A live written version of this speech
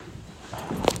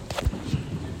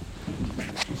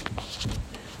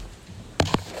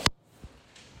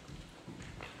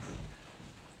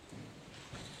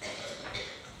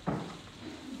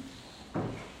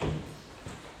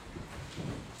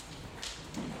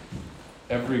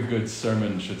every good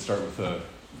sermon should start with a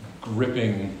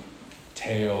gripping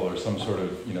tale or some sort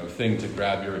of thing to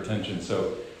grab your attention.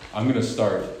 So I'm going to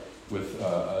start with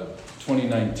a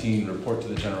 2019 report to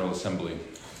the General Assembly.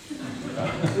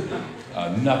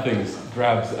 Nothing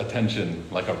grabs attention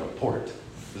like a report.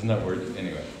 Isn't that weird?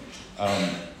 Anyway.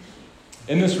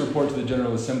 In this report to the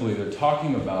General Assembly, they're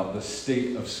talking about the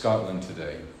state of Scotland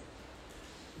today.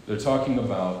 They're talking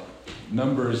about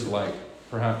numbers like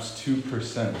perhaps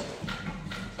 2%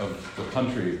 of the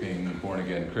country being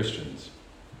born-again Christians.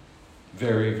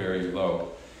 Very, very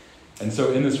low. And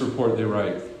so in this report they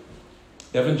write,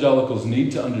 evangelicals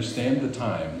need to understand the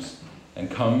times and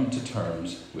come to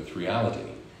terms with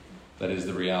reality. That is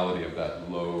the reality of that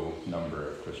low number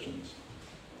of Christians.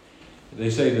 They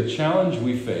say the challenge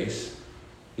we face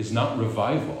is not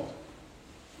revival,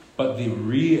 but the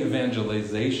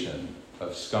re-evangelization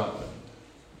of Scotland.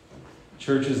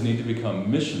 Churches need to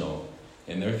become missional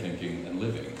in their thinking and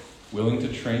living, willing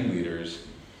to train leaders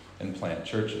and plant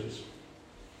churches.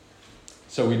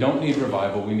 So we don't need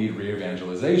revival, we need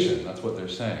re-evangelization. That's what they're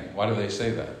saying. Why do they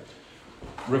say that?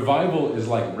 Revival is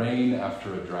like rain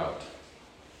after a drought.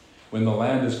 When the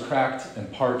land is cracked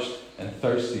and parched and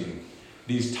thirsty,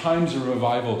 these times of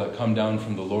revival that come down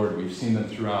from the Lord, we've seen them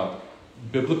throughout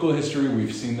biblical history,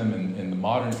 we've seen them in the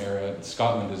modern era.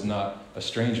 Scotland is not a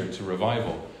stranger to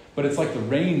revival. But it's like the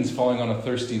rains falling on a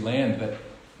thirsty land that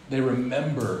they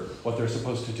remember what they're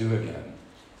supposed to do again.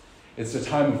 It's a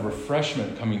time of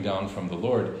refreshment coming down from the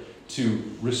Lord to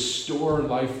restore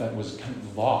life that was kind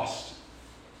of lost,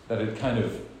 that had kind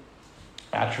of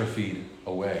atrophied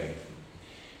away.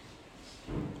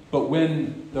 But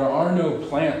when there are no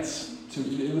plants,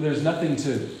 there's nothing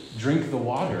to drink the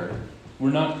water,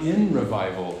 we're not in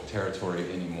revival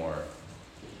territory anymore.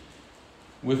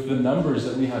 With the numbers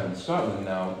that we have in Scotland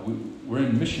now, we're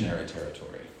in missionary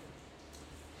territory.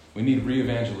 We need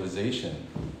re-evangelization.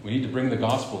 We need to bring the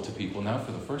gospel to people now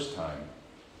for the first time,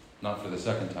 not for the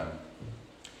second time.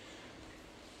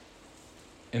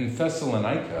 In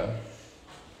Thessalonica,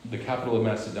 the capital of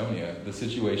Macedonia, the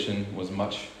situation was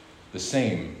much the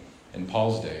same in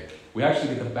Paul's day. We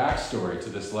actually get the backstory to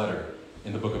this letter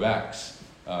in the book of Acts,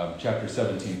 chapter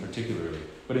 17 particularly.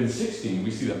 But in 16,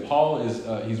 we see that Paul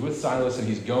he's with Silas and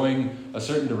he's going a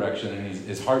certain direction and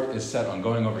his heart is set on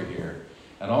going over here.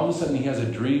 And all of a sudden he has a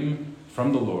dream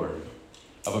from the Lord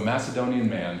of a Macedonian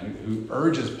man who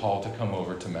urges Paul to come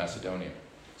over to Macedonia.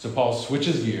 So Paul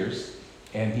switches gears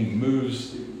and he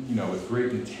moves, with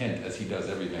great intent as he does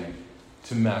everything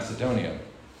to Macedonia.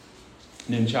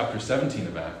 And in chapter 17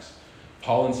 of Acts,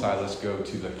 Paul and Silas go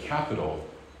to the capital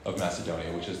of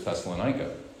Macedonia, which is Thessalonica.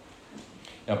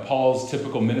 Now, Paul's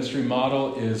typical ministry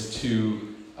model is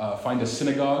to find a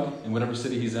synagogue in whatever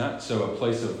city he's at, so a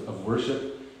place of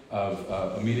worship,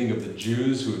 of a meeting of the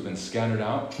Jews who have been scattered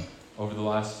out over the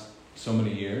last so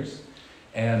many years.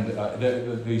 And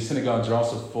the synagogues are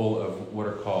also full of what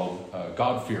are called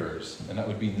God-fearers, and that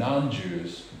would be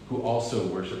non-Jews who also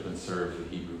worship and serve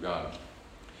the Hebrew God.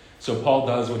 So Paul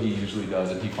does what he usually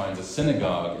does, and he finds a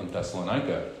synagogue in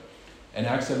Thessalonica. And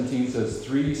Acts 17 says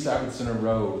 3 Sabbaths in a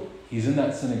row, he's in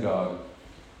that synagogue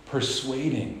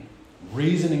persuading,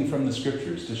 reasoning from the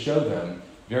scriptures to show them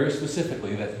very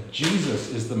specifically that Jesus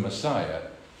is the Messiah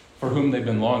for whom they've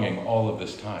been longing all of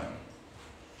this time.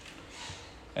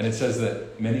 And it says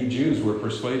that many Jews were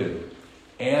persuaded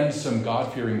and some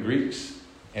God-fearing Greeks,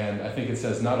 and I think it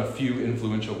says not a few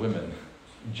influential women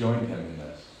joined him in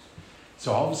this.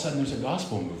 So all of a sudden there's a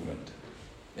gospel movement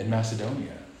in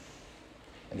Macedonia.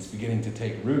 And it's beginning to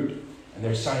take root. And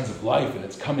there's signs of life and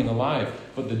it's coming alive.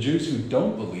 But the Jews who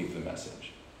don't believe the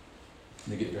message,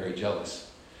 they get very jealous.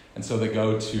 And so they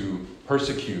go to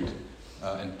persecute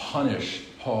and punish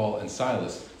Paul and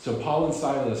Silas. So Paul and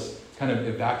Silas kind of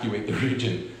evacuate the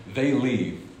region. They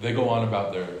leave. They go on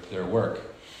about their work.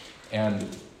 And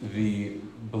the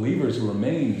believers who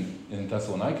remain in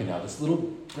Thessalonica now, this little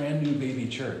brand new baby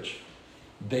church,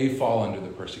 they fall under the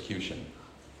persecution.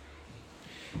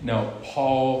 Now,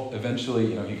 Paul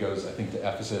eventually, he goes, I think, to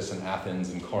Ephesus and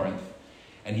Athens and Corinth,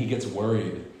 and he gets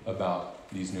worried about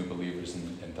these new believers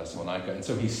in Thessalonica. And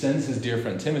so he sends his dear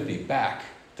friend Timothy back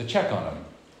to check on them.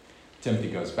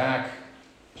 Timothy goes back.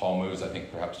 Paul moves, I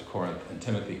think, perhaps to Corinth, and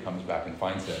Timothy comes back and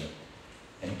finds him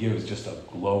and gives just a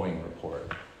glowing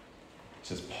report. He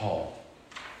says, Paul,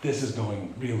 this is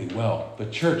going really well. The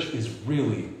church is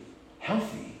really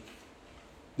healthy.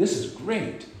 This is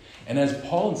great. And as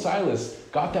Paul and Silas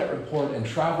got that report and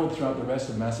traveled throughout the rest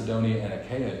of Macedonia and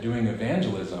Achaia doing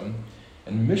evangelism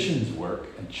and missions work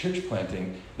and church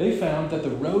planting, they found that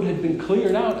the road had been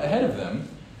cleared out ahead of them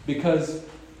because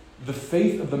the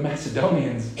faith of the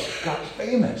Macedonians got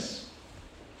famous.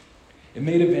 It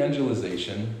made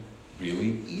evangelization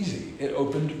really easy. It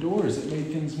opened doors. It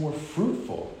made things more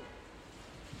fruitful.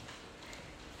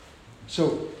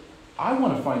 So I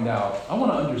want to find out, I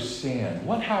want to understand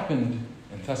what happened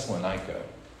in Thessalonica.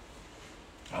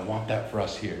 I want that for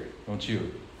us here, don't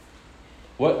you?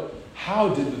 How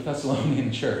did the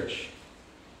Thessalonian church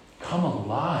come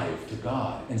alive to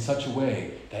God in such a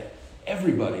way that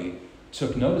everybody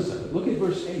took notice of it? Look at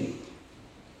verse 8.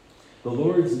 The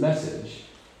Lord's message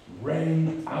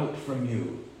rang out from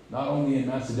you, not only in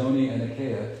Macedonia and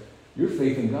Achaia. Your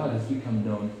faith in God has become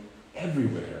known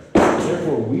everywhere.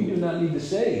 Therefore, we do not need to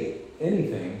say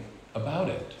anything about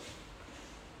it.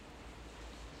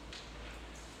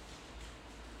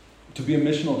 To be a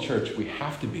missional church, we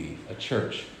have to be a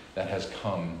church that has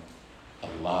come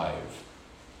alive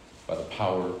by the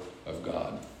power of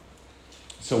God.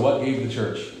 So what gave the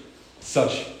church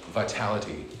such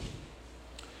vitality?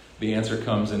 The answer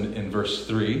comes in verse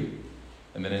 3,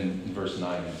 and then in verse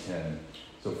 9 and 10.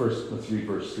 So first, let's read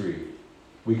verse 3.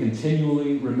 We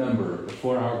continually remember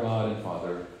before our God and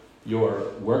Father your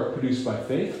work produced by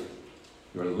faith,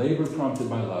 your labor prompted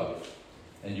by love,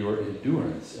 and your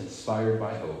endurance inspired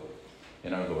by hope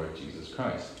in our Lord Jesus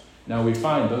Christ. Now we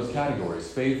find those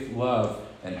categories, faith, love,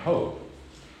 and hope,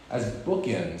 as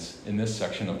bookends in this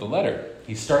section of the letter.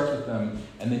 He starts with them,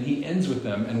 and then he ends with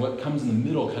them, and what comes in the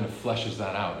middle kind of fleshes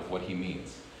that out of what he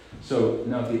means. So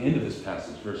now at the end of this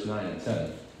passage, verse 9 and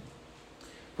 10,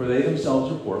 for they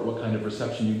themselves report what kind of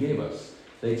reception you gave us.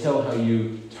 They tell how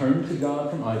you turned to God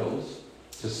from idols,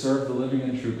 to serve the living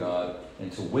and true God,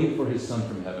 and to wait for his Son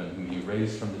from heaven, whom he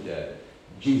raised from the dead,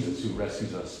 Jesus, who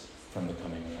rescues us from the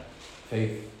coming wrath.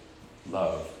 Faith,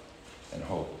 love, and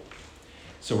hope.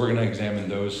 So we're going to examine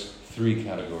those three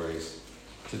categories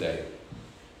today.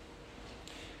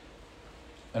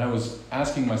 And I was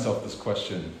asking myself this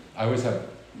question. I always have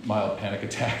mild panic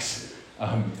attacks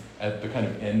at the kind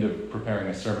of end of preparing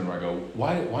a sermon where I go,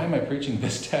 why am I preaching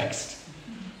this text?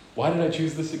 Why did I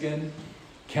choose this again?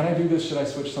 Can I do this? Should I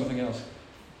switch something else?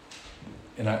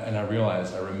 And I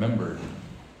realized, I remembered,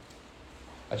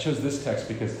 I chose this text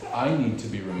because I need to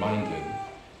be reminded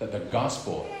that the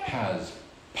gospel has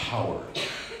power.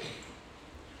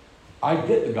 I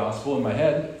get the gospel in my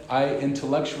head. I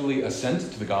intellectually assent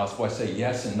to the gospel. I say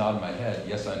yes and nod my head.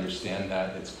 Yes, I understand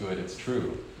that. It's good. It's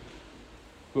true.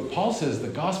 But Paul says the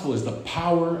gospel is the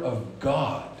power of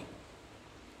God.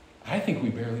 I think we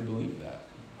barely believe that.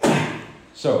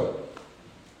 So,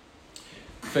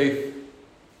 faith,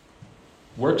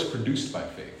 works produced by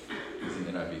faith, as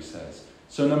the NIV says.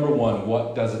 So number one,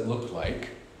 what does it look like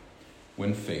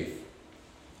when faith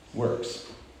works?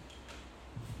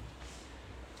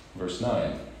 Verse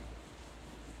 9.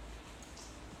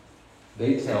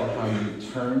 They tell how you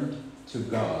turned to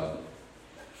God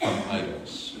from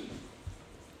idols.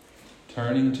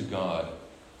 Turning to God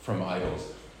from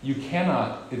idols. You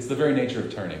cannot, it's the very nature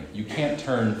of turning. You can't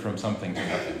turn from something to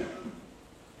nothing.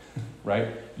 Right?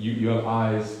 You have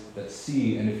eyes that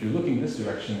see, and if you're looking this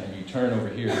direction and you turn over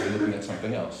here, you're looking at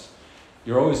something else.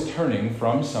 You're always turning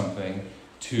from something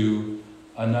to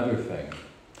another thing.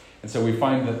 And so we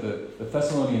find that the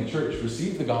Thessalonian church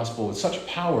received the gospel with such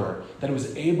power that it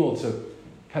was able to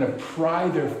kind of pry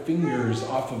their fingers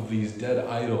off of these dead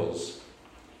idols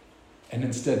and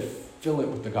instead fill it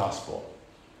with the gospel.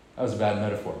 That was a bad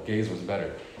metaphor. Gaze was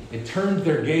better. It turned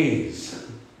their gaze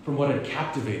from what had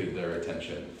captivated their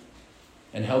attention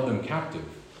and held them captive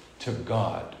to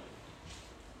God.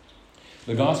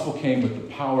 The gospel came with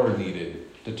the power needed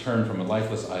to turn from a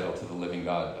lifeless idol to the living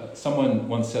God. Someone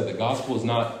once said the gospel is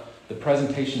not the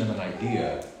presentation of an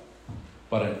idea,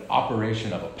 but an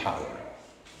operation of a power.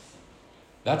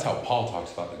 That's how Paul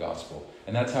talks about the gospel,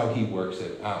 and that's how he works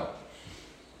it out.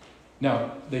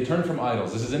 Now, they turned from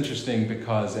idols. This is interesting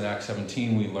because in Acts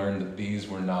 17 we learned that these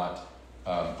were not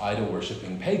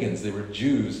idol-worshipping pagans. They were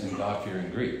Jews and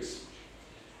God-fearing Greeks.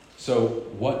 So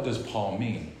what does Paul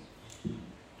mean?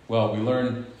 Well, we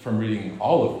learn from reading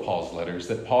all of Paul's letters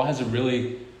that Paul has a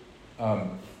really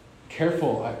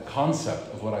careful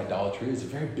concept of what idolatry is. A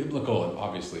very biblical and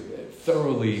obviously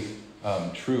thoroughly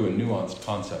true and nuanced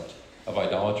concept of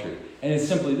idolatry. And it's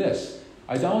simply this.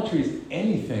 Idolatry is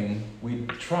anything we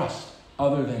trust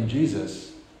other than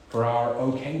Jesus for our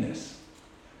okayness.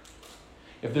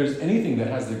 If there's anything that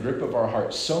has the grip of our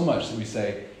heart so much that we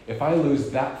say, if I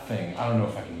lose that thing, I don't know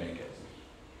if I can make it.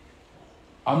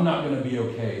 I'm not going to be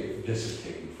okay if this is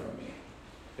taken from me.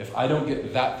 If I don't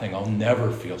get that thing, I'll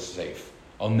never feel safe.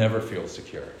 I'll never feel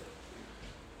secure.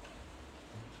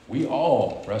 We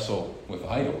all wrestle with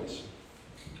idols.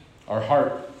 Our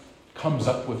heart comes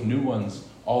up with new ones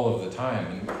all of the time.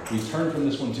 And we turn from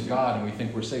this one to God and we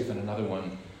think we're safe, and another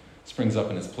one springs up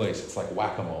in its place. It's like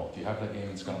whack-a-mole. Do you have that game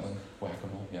in Scotland?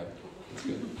 Whack-a-mole? Yeah, it's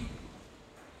good.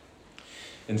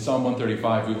 In Psalm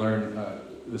 135, we learn,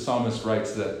 the psalmist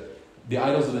writes that the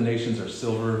idols of the nations are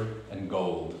silver and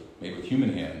gold, made with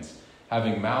human hands,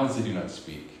 having mouths they do not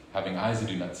speak, having eyes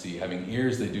they do not see, having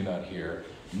ears they do not hear,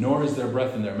 nor is there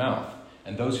breath in their mouth.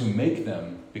 And those who make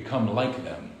them become like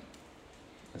them.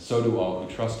 And so do all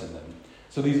who trust in them.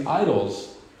 So these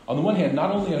idols, on the one hand,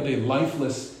 not only are they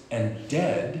lifeless and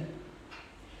dead,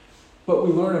 but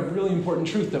we learn a really important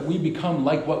truth that we become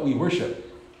like what we worship.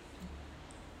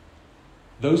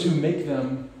 Those who make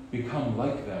them become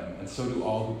like them, and so do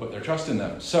all who put their trust in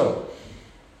them. So,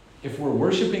 if we're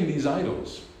worshiping these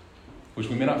idols, which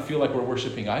we may not feel like we're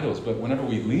worshiping idols, but whenever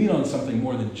we lean on something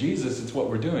more than Jesus, it's what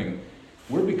we're doing.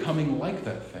 We're becoming like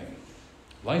that thing,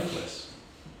 lifeless.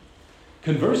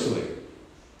 Conversely,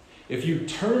 if you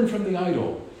turn from the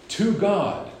idol to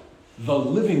God, the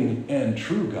living and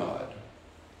true God,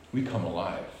 we come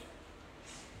alive.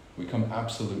 We come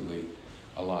absolutely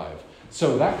alive.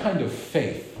 So that kind of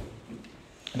faith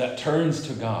that turns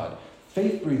to God,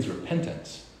 faith breeds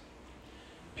repentance.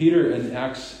 Peter in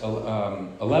Acts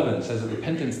 11 says that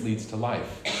repentance leads to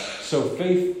life. So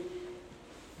faith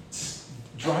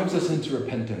drives us into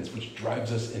repentance, which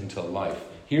drives us into life.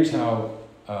 Here's how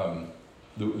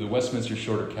the Westminster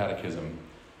Shorter Catechism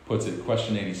puts it.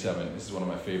 Question 87. This is one of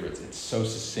my favorites. It's so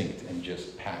succinct and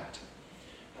just packed.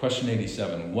 Question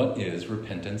 87. What is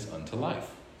repentance unto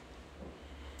life?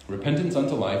 Repentance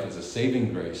unto life is a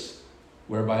saving grace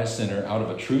whereby a sinner, out of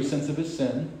a true sense of his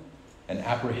sin and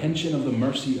apprehension of the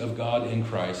mercy of God in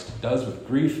Christ, does with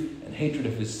grief and hatred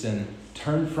of his sin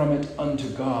turn from it unto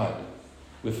God,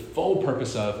 with full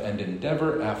purpose of and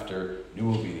endeavor after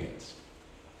new obedience.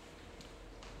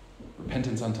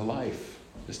 Repentance unto life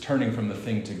is turning from the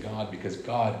thing to God, because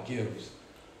God gives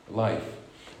life.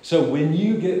 So when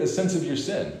you get a sense of your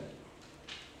sin,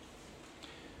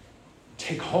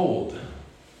 take hold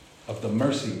of the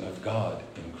mercy of God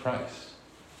in Christ.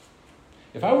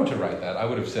 If I were to write that, I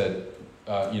would have said,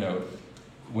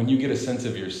 when you get a sense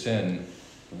of your sin,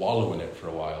 wallow in it for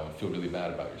a while and feel really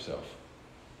bad about yourself.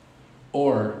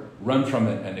 Or run from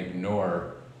it and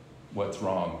ignore what's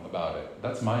wrong about it.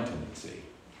 That's my tendency.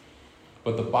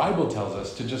 But the Bible tells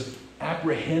us to just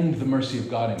apprehend the mercy of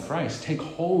God in Christ. Take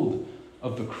hold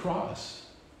of the cross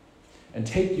and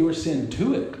take your sin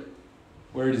to it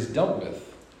where it is dealt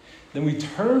with. Then we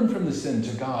turn from the sin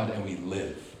to God and we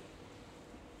live.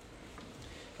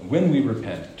 And when we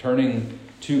repent, turning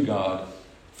to God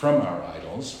from our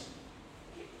idols,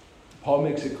 Paul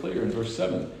makes it clear in verse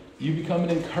 7, you become an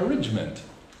encouragement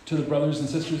to the brothers and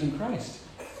sisters in Christ.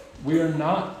 We are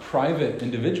not private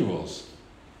individuals.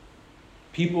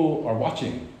 People are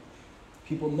watching.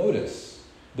 People notice.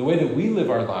 The way that we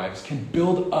live our lives can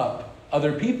build up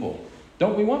other people.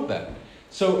 Don't we want that?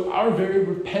 So our very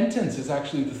repentance is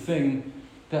actually the thing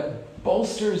that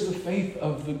bolsters the faith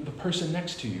of the person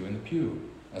next to you in the pew,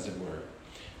 as it were.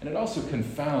 And it also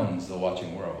confounds the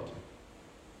watching world.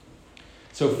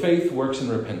 So faith works in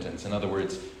repentance. In other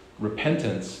words,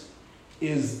 repentance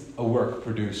is a work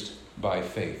produced by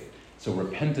faith. So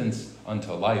repentance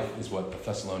unto life is what the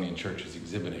Thessalonian church is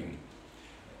exhibiting.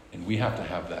 And we have to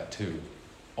have that too.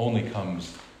 Only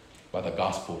comes by the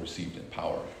gospel received in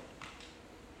power.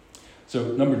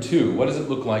 So number 2, what does it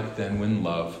look like then when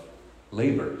love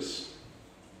labors?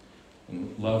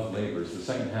 When love labors, the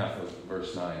second half of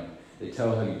verse 9, they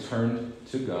tell how you turned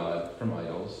to God from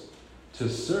idols to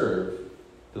serve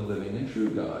the living and true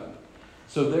God.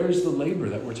 So there's the labor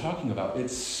that we're talking about.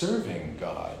 It's serving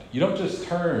God. You don't just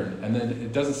turn and then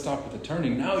it doesn't stop with the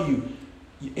turning. Now you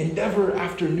endeavor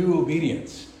after new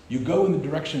obedience. You go in the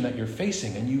direction that you're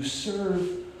facing and you serve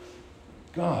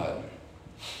God.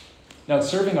 Now,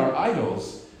 serving our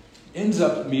idols ends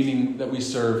up meaning that we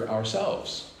serve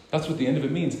ourselves. That's what the end of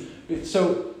it means.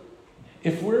 So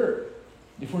if we're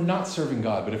not serving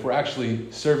God, but if we're actually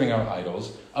serving our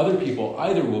idols, other people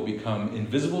either will become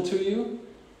invisible to you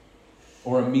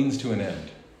or a means to an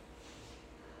end.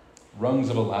 Rungs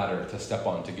of a ladder to step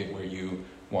on to get where you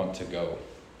want to go.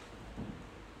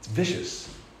 It's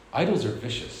vicious. Idols are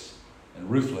vicious and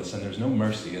ruthless, and there's no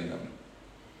mercy in them.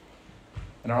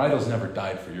 And our idols never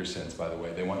died for your sins, by the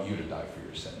way. They want you to die for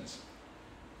your sins.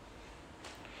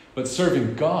 But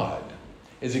serving God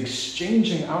is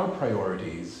exchanging our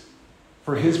priorities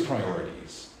for his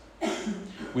priorities.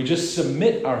 We just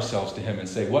submit ourselves to him and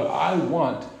say, what I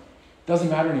want doesn't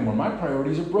matter anymore. My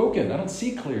priorities are broken. I don't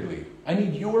see clearly. I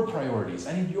need your priorities.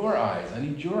 I need your eyes. I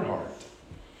need your heart.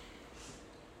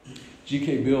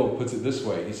 G.K. Bill puts it this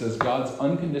way. He says, God's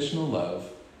unconditional love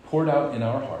poured out in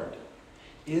our heart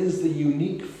is the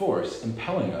unique force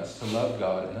impelling us to love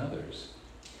God and others.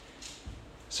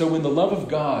 So when the love of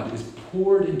God is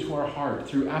poured into our heart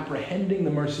through apprehending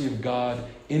the mercy of God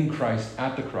in Christ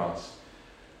at the cross,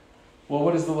 well,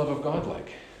 what is the love of God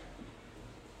like?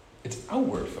 It's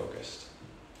outward focused.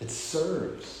 It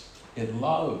serves. It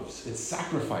loves. It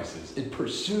sacrifices. It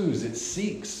pursues. It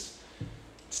seeks.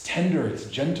 It's tender. It's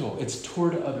gentle. It's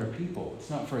toward other people. It's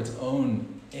not for its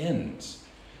own ends.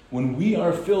 When we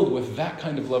are filled with that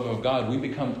kind of love of God, we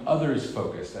become others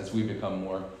focused as we become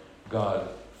more God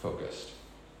focused.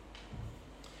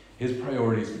 His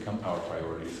priorities become our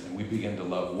priorities, and we begin to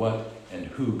love what and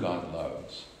who God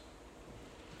loves.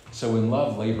 So when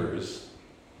love labors,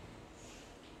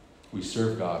 we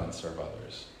serve God and serve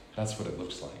others. That's what it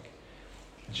looks like.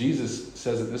 Jesus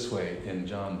says it this way in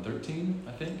John 13,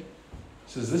 I think. He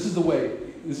says, this is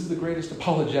the greatest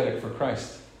apologetic for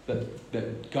Christ,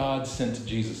 that God sent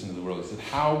Jesus into the world. He said,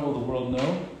 how will the world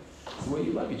know? It's the way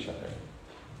you love each other.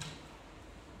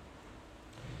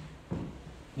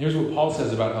 Here's what Paul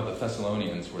says about how the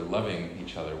Thessalonians were loving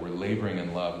each other, were laboring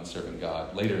in love and serving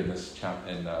God. Later in this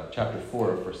chapter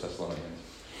 4 of 1 Thessalonians.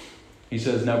 He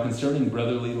says, now concerning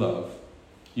brotherly love,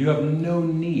 you have no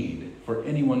need for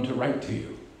anyone to write to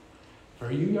you.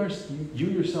 For you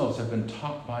yourselves have been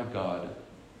taught by God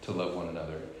to love one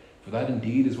another. For that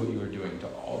indeed is what you are doing to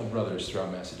all the brothers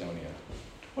throughout Macedonia.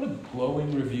 What a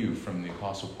glowing review from the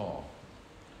Apostle Paul.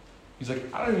 He's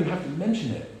like, I don't even have to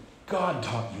mention it. God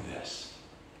taught you this.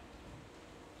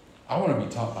 I want to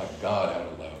be taught by God how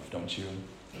to love, don't you?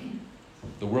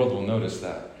 The world will notice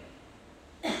that.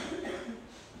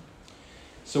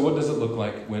 So what does it look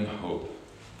like when hope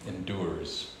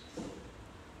endures?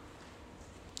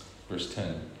 Verse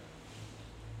 10.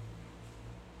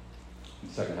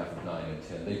 The second half of 9 and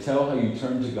 10. They tell how you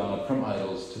turn to God from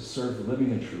idols to serve the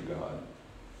living and true God.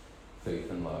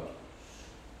 Faith and love.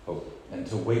 Hope. And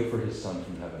to wait for his Son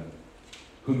from heaven,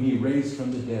 whom he raised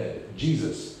from the dead.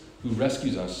 Jesus, who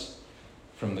rescues us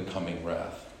from the coming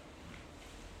wrath.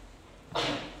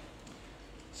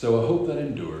 So a hope that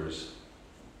endures,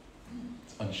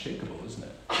 it's unshakable, isn't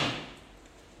it?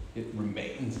 It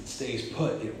remains, it stays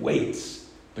put, it waits.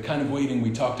 The kind of waiting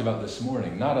we talked about this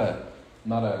morning, not a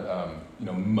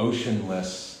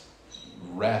motionless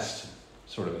rest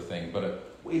sort of a thing, but a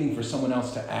waiting for someone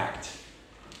else to act,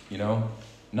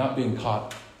 not being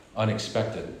caught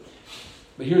unexpected.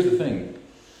 But here's the thing.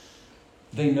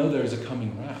 They know there's a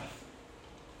coming wrath.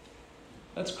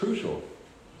 That's crucial.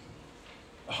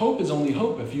 Hope is only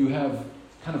hope if you have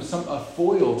kind of a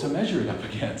foil to measure it up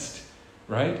against,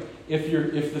 right?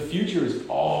 If the future is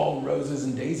all roses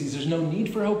and daisies, there's no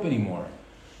need for hope anymore.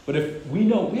 But if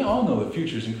we all know the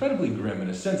future is incredibly grim in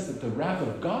a sense that the wrath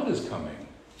of God is coming.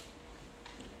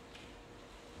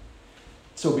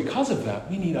 So because of that,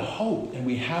 we need a hope, and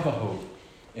we have a hope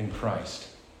in Christ.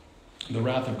 The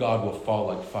wrath of God will fall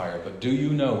like fire. But do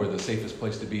you know where the safest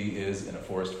place to be is in a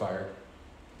forest fire?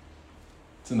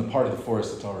 It's in the part of the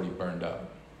forest that's already burned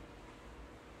up.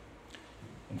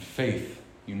 And faith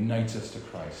unites us to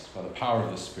Christ by the power of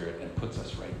the Spirit and puts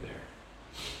us right there.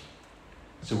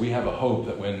 So we have a hope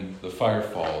that when the fire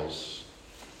falls,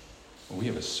 we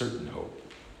have a certain hope.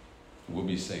 We'll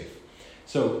be safe.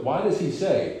 So why does he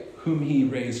say, whom he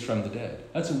raised from the dead?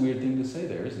 That's a weird thing to say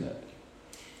there, isn't it?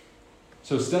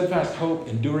 So steadfast hope,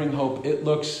 enduring hope, it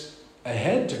looks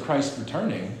ahead to Christ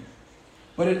returning,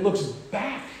 but it looks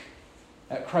back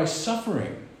at Christ's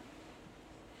suffering.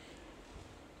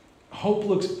 Hope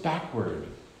looks backward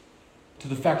to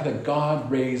the fact that God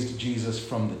raised Jesus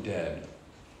from the dead.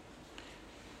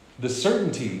 The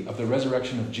certainty of the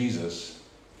resurrection of Jesus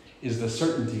is the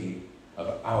certainty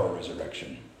of our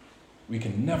resurrection. We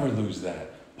can never lose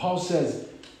that. Paul says,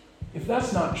 if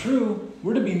that's not true,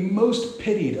 we're to be most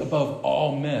pitied above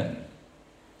all men.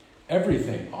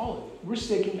 Everything, we're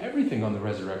staking everything on the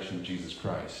resurrection of Jesus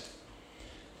Christ.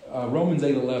 Romans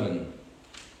 8:11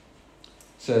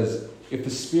 says, if the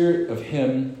spirit of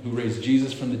him who raised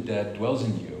Jesus from the dead dwells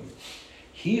in you,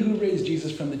 he who raised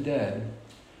Jesus from the dead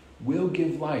will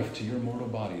give life to your mortal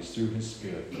bodies through his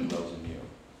spirit who dwells in you.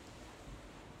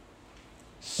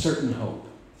 Certain hope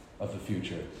of the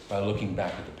future by looking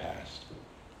back at the past.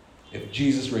 If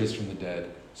Jesus raised from the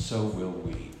dead, so will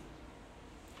we.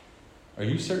 Are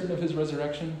you certain of his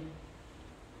resurrection?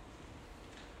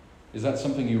 Is that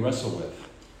something you wrestle with?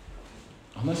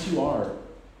 Unless you are,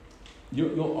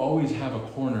 you'll always have a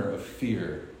corner of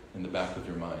fear in the back of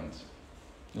your minds.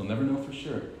 You'll never know for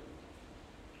sure.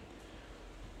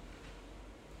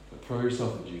 But throw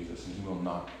yourself at Jesus and he will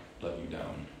not let you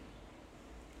down.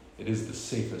 It is the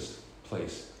safest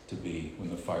place to be when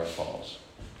the fire falls.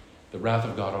 the wrath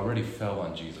of God already fell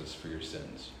on Jesus for your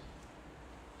sins.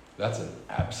 That's an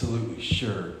absolutely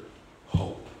sure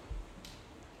hope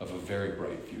of a very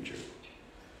bright future.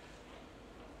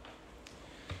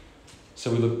 So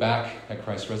we look back at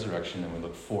Christ's resurrection and we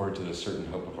look forward to the certain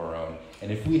hope of our own.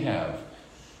 And if we have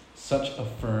such a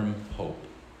firm hope,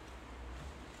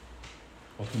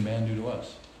 what can man do to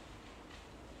us?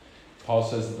 Paul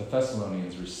says that the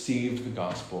Thessalonians received the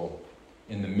gospel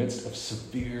in the midst of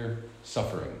severe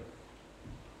suffering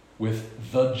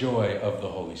with the joy of the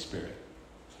Holy Spirit.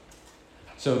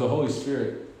 So the Holy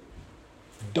Spirit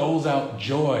doles out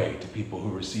joy to people who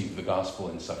receive the gospel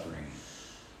in suffering.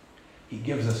 He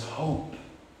gives us hope.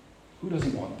 Who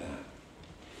doesn't want that?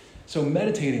 So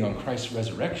meditating on Christ's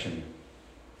resurrection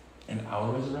and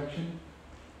our resurrection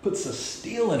puts a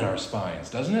steel in our spines,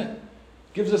 doesn't it?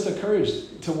 Gives us the courage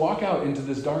to walk out into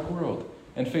this dark world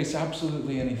and face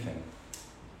absolutely anything.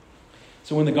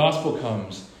 So when the gospel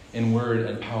comes in word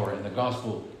and power, and the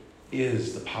gospel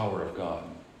is the power of God,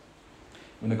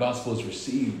 when the gospel is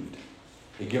received,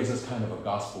 it gives us kind of a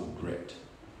gospel grit,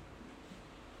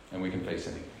 and we can face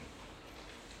anything.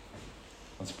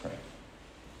 Let's pray.